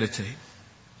 meditate.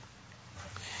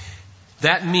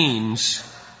 That means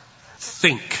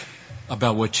think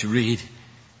about what you read.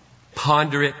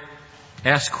 Ponder it.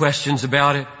 Ask questions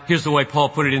about it. Here's the way Paul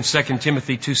put it in 2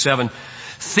 Timothy 2:7.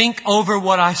 Think over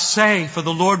what I say, for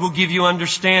the Lord will give you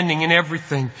understanding in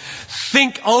everything.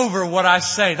 Think over what I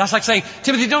say. That's like saying,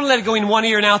 Timothy, don't let it go in one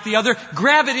ear and out the other.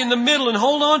 Grab it in the middle and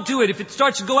hold on to it. If it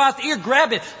starts to go out the ear,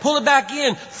 grab it. Pull it back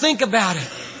in. Think about it.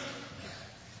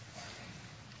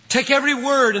 Take every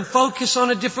word and focus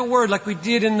on a different word, like we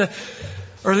did in the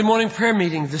early morning prayer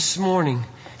meeting this morning.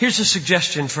 Here's a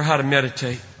suggestion for how to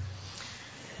meditate.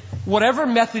 Whatever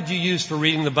method you use for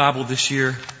reading the Bible this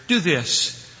year, do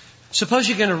this. Suppose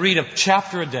you're going to read a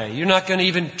chapter a day. You're not going to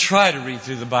even try to read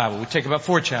through the Bible. We take about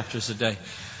 4 chapters a day.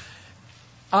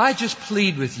 I just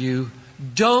plead with you,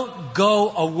 don't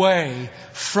go away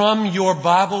from your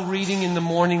Bible reading in the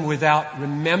morning without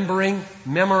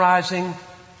memorizing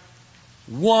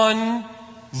one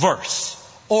verse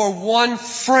or one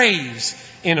phrase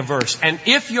in a verse. And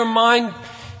if your mind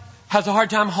has a hard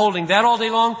time holding that all day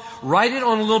long, write it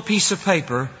on a little piece of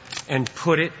paper and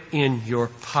put it in your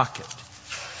pocket.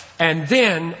 And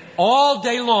then all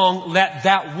day long, let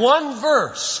that one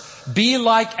verse be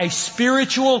like a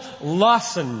spiritual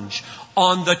lozenge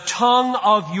on the tongue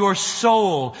of your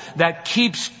soul that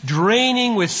keeps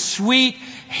draining with sweet,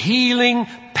 healing,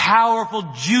 powerful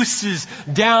juices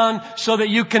down so that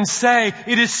you can say,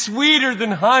 it is sweeter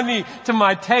than honey to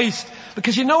my taste.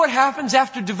 Because you know what happens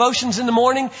after devotions in the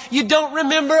morning? You don't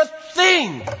remember a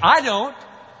thing. I don't.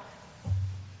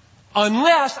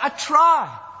 Unless I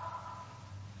try.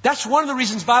 That's one of the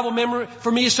reasons Bible memory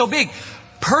for me is so big.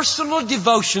 Personal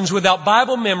devotions without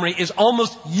Bible memory is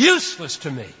almost useless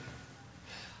to me.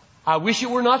 I wish it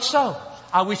were not so.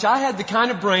 I wish I had the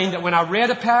kind of brain that when I read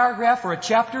a paragraph or a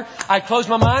chapter, I'd close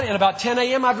my mind and about 10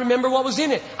 a.m. I'd remember what was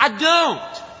in it. I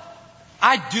don't.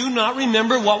 I do not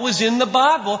remember what was in the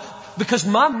Bible because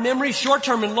my memory,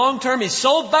 short-term and long-term, is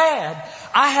so bad,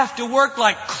 I have to work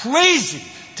like crazy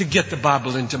to get the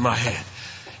Bible into my head.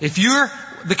 If you're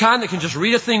the kind that can just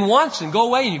read a thing once and go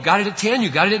away and you got it at 10, you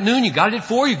got it at noon, you got it at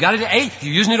 4, you got it at 8,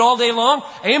 you're using it all day long,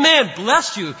 amen,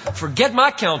 bless you, forget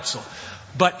my counsel.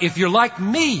 But if you're like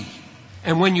me,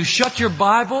 and when you shut your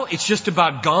Bible, it's just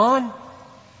about gone,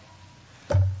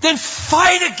 then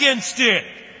fight against it.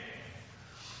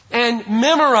 And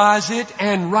memorize it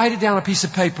and write it down on a piece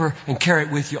of paper and carry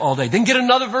it with you all day. Then get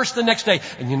another verse the next day.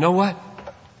 And you know what?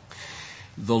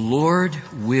 The Lord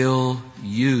will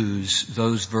use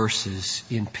those verses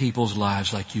in people's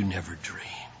lives like you never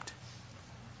dreamed.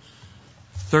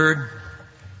 Third,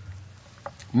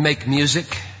 make music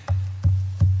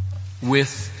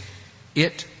with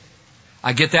it.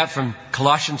 I get that from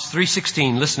Colossians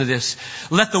 3:16. Listen to this.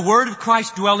 Let the word of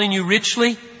Christ dwell in you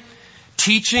richly,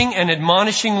 teaching and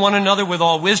admonishing one another with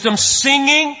all wisdom,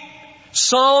 singing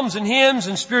psalms and hymns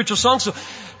and spiritual songs. So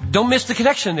don't miss the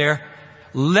connection there.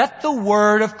 Let the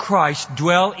word of Christ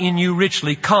dwell in you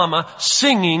richly, comma,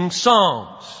 singing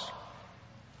psalms.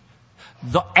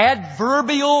 The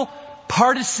adverbial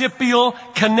participial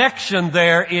connection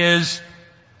there is,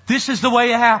 this is the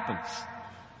way it happens.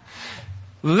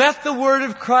 Let the word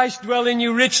of Christ dwell in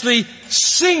you richly,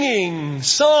 singing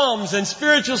psalms and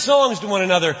spiritual songs to one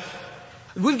another.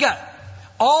 We've got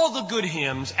all the good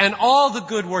hymns and all the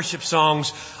good worship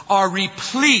songs are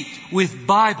replete with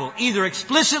Bible, either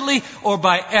explicitly or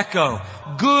by echo.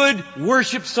 Good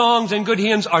worship songs and good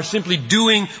hymns are simply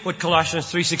doing what Colossians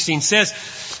 3:16 says.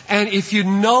 And if you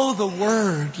know the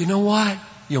word, you know what?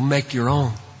 You'll make your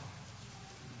own.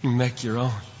 You make your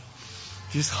own.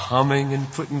 Just humming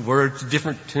and putting words to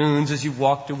different tunes as you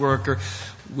walk to work or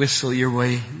whistle your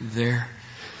way there.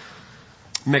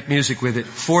 Make music with it.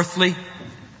 Fourthly,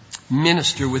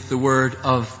 minister with the Word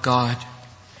of God.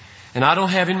 And I don't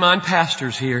have in mind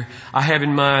pastors here. I have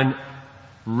in mind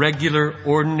regular,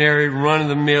 ordinary,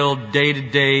 run-of-the-mill,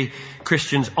 day-to-day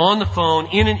Christians on the phone,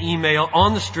 in an email,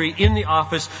 on the street, in the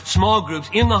office, small groups,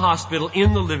 in the hospital,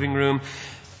 in the living room.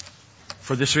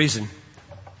 For this reason,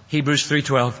 Hebrews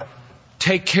 3:12,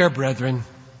 take care, brethren,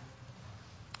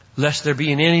 lest there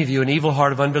be in any of you an evil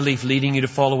heart of unbelief leading you to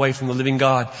fall away from the living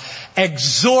God.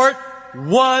 Exhort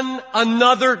one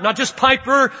another, not just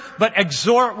Piper, but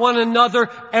exhort one another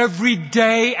every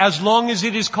day as long as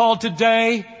it is called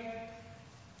today.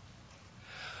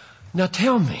 Now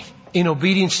tell me, in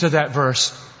obedience to that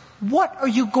verse, what are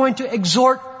you going to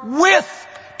exhort with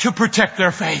to protect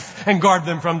their faith and guard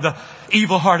them from the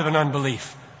evil heart of an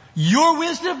unbelief? Your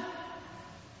wisdom?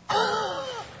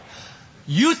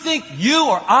 You think you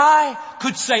or I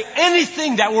could say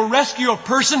anything that will rescue a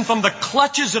person from the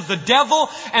clutches of the devil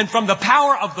and from the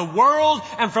power of the world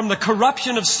and from the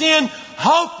corruption of sin?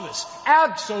 Hopeless.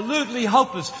 Absolutely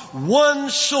hopeless. One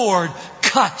sword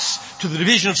cuts to the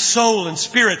division of soul and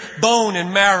spirit, bone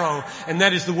and marrow, and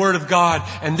that is the Word of God.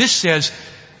 And this says,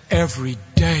 every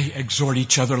day exhort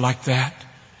each other like that.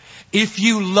 If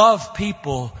you love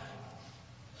people,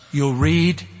 you'll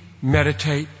read,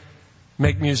 meditate,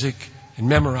 make music, and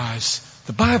memorize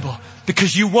the Bible,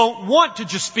 because you won't want to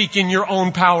just speak in your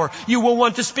own power. You will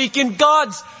want to speak in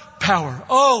God's power.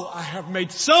 Oh, I have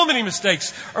made so many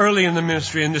mistakes early in the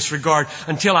ministry in this regard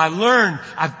until I learned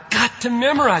I've got to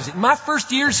memorize it. My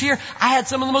first years here, I had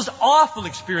some of the most awful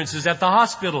experiences at the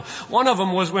hospital. One of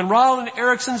them was when Roland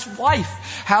Erickson's wife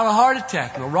had a heart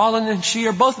attack. Now, Roland and she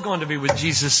are both going to be with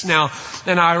Jesus now.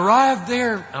 And I arrived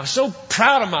there. I was so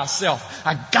proud of myself.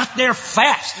 I got there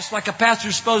fast, just like a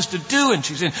pastor's supposed to do. And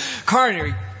she's in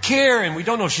coronary care, and we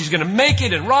don't know if she's going to make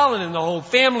it, and Roland and the whole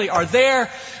family are there,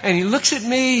 and he looks at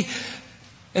me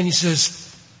and he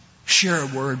says, share a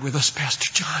word with us,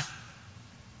 Pastor John.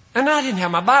 And I didn't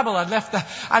have my Bible. I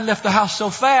left the house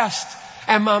so fast,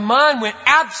 and my mind went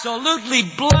absolutely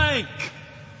blank.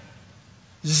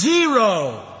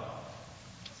 Zero.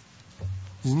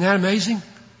 Isn't that amazing?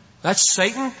 That's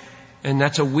Satan, and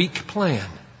that's a weak plan.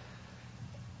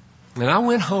 And I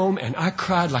went home and I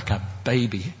cried like a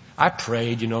baby. I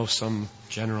prayed, some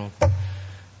general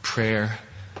prayer.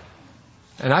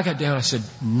 And I got down, I said,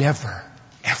 never,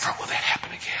 ever will that happen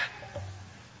again.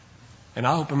 And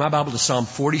I opened my Bible to Psalm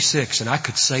 46, and I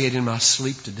could say it in my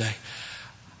sleep today.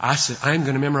 I said, I'm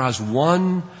going to memorize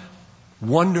one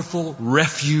wonderful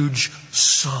refuge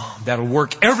psalm that'll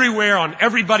work everywhere on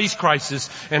everybody's crisis,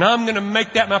 and I'm going to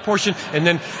make that my portion. And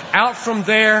then out from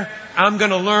there, I'm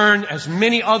going to learn as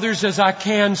many others as I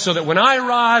can, so that when I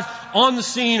arrive on the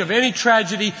scene of any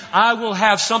tragedy, I will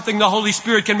have something the Holy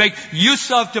Spirit can make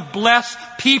use of to bless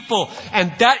people.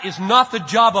 And that is not the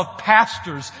job of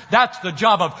pastors. That's the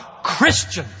job of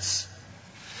Christians.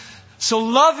 So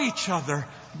love each other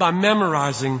by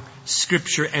memorizing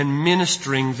Scripture and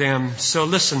ministering them. So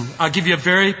listen, I'll give you a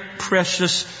very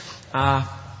precious,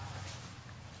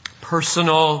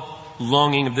 personal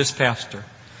longing of this pastor.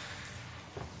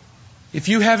 If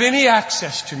you have any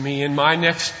access to me in my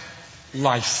next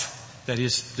life, that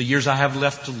is, the years I have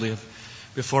left to live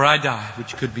before I die,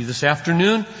 which could be this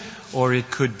afternoon, or it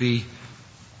could be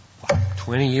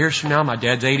 20 years from now. My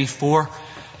dad's 84,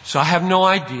 so I have no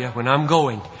idea when I'm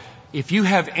going. If you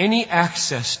have any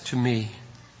access to me,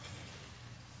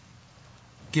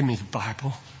 give me the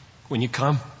Bible when you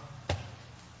come.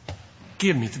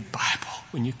 Give me the Bible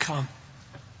when you come.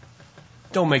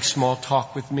 Don't make small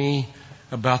talk with me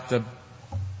about the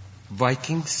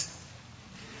Vikings.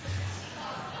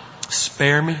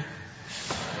 Spare me.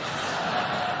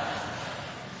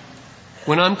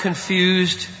 When I'm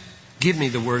confused, give me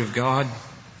the Word of God.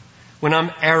 When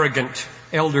I'm arrogant,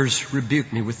 elders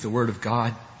rebuke me with the Word of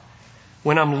God.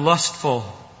 When I'm lustful,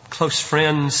 close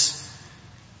friends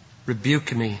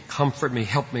rebuke me, comfort me,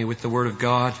 help me with the Word of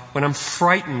God. When I'm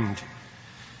frightened,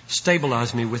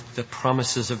 stabilize me with the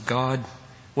promises of God.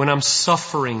 When I'm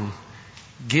suffering,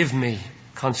 give me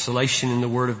consolation in the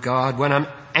Word of God. When I'm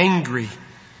angry,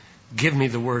 give me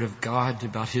the Word of God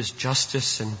about His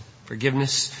justice and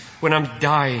forgiveness. When I'm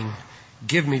dying,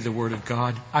 give me the Word of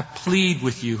God. I plead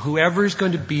with you, whoever is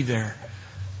going to be there,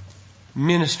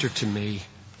 minister to me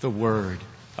the Word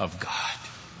of God.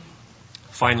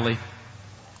 Finally,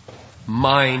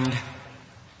 mind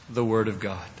the Word of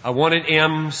God. I wanted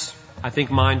M's. I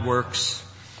think mind works.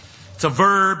 It's a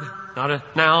verb, not a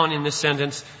noun in this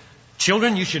sentence.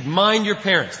 Children, you should mind your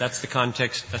parents. That's the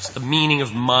context. That's the meaning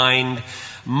of mind.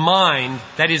 Mind,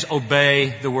 that is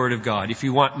obey the Word of God. If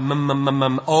you want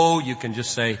you can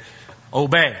just say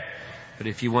obey. But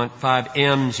if you want 5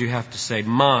 M's, you have to say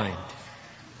mind.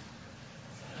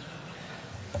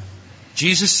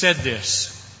 Jesus said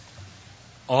this,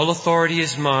 all authority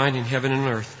is mine in heaven and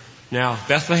earth. Now,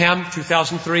 Bethlehem,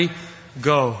 2003,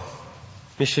 go.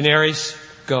 Missionaries,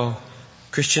 go.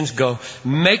 Christians, go.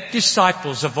 Make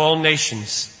disciples of all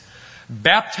nations,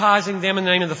 baptizing them in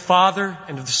the name of the Father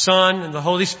and of the Son and the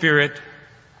Holy Spirit.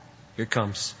 Here it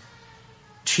comes.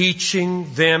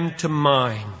 Teaching them to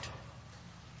mind.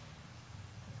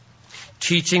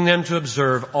 Teaching them to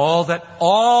observe all that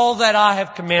I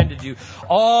have commanded you.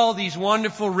 All these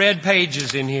wonderful red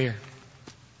pages in here.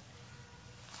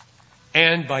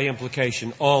 And by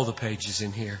implication, all the pages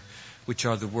in here, which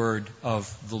are the word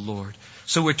of the Lord.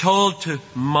 So we're told to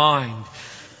mind.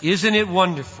 Isn't it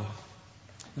wonderful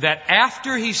that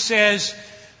after he says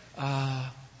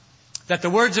that the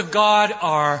words of God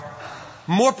are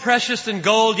more precious than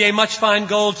gold, yea, much fine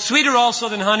gold, sweeter also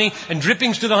than honey, and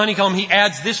drippings to the honeycomb, he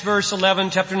adds this verse 11,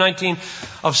 chapter 19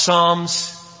 of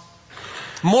Psalms.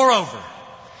 Moreover,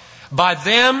 by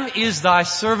them is thy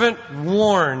servant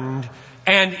warned,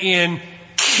 and in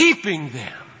keeping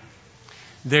them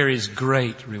there is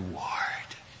great reward.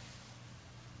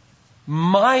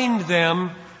 Mind them,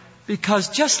 because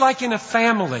just like in a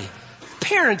family,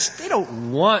 parents, they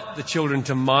don't want the children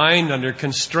to mind under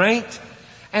constraint.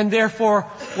 And therefore,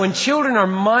 when children are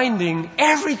minding,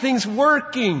 everything's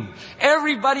working.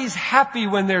 Everybody's happy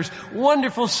when there's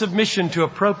wonderful submission to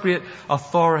appropriate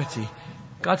authority.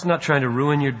 God's not trying to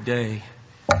ruin your day.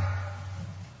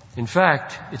 In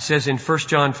fact, it says in 1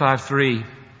 John 5:3,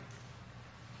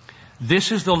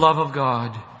 this is the love of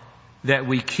God, that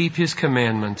we keep His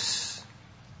commandments,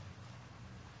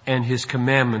 and His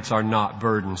commandments are not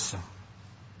burdensome.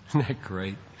 Isn't that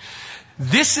great?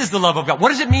 This is the love of God. What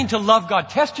does it mean to love God?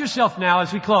 Test yourself now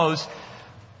as we close.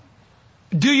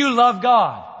 Do you love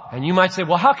God? And you might say,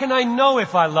 well, how can I know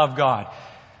if I love God?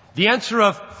 The answer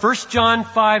of 1 John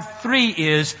 5:3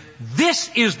 is,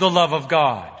 this is the love of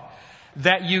God,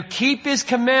 that you keep His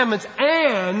commandments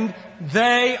and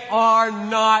they are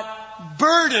not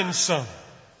burdensome.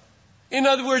 In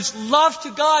other words, love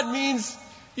to God means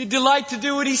You delight to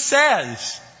do what He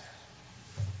says.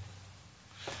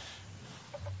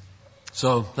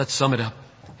 So let's sum it up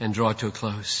and draw it to a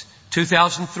close.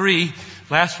 2003,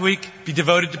 last week, be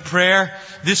devoted to prayer.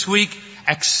 This week,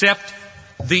 accept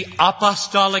the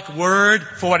apostolic word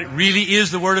for what it really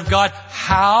is, the Word of God.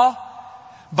 How?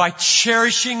 By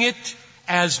cherishing it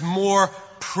as more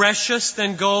precious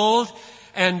than gold,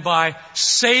 and by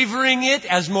savoring it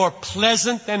as more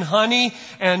pleasant than honey,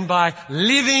 and by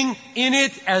living in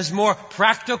it as more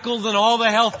practical than all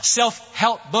the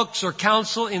self-help books or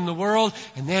counsel in the world.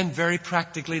 And then very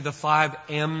practically the 5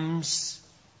 M's.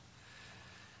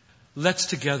 Let's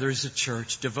together as a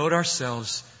church devote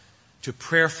ourselves to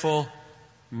prayerful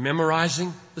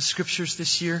memorizing the Scriptures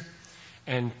this year,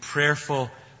 and prayerful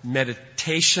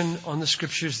meditation on the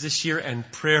Scriptures this year, and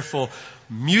prayerful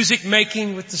music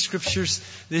making with the Scriptures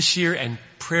this year, and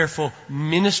prayerful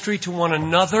ministry to one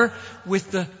another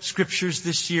with the Scriptures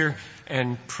this year,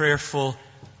 and prayerful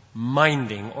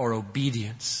minding or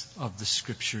obedience of the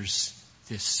Scriptures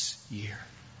this year.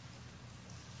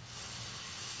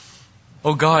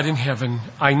 Oh God in heaven,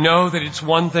 I know that it's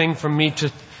one thing for me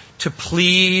to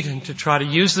plead and to try to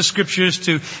use the Scriptures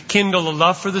to kindle a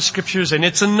love for the Scriptures, and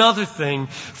it's another thing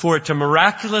for it to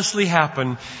miraculously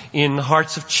happen in the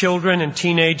hearts of children and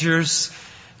teenagers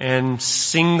and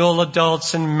single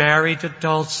adults and married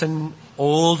adults and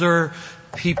older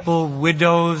people,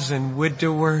 widows and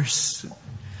widowers.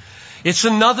 It's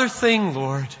another thing,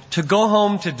 Lord, to go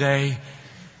home today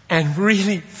and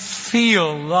really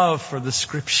feel love for the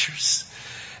Scriptures.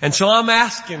 And so I'm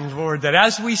asking, Lord, that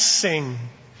as we sing,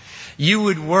 You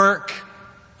would work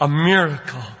a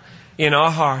miracle in our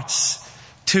hearts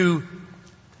to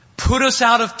put us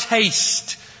out of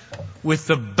taste with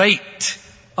the bait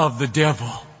of the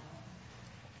devil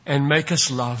and make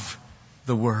us love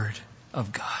the Word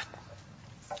of God.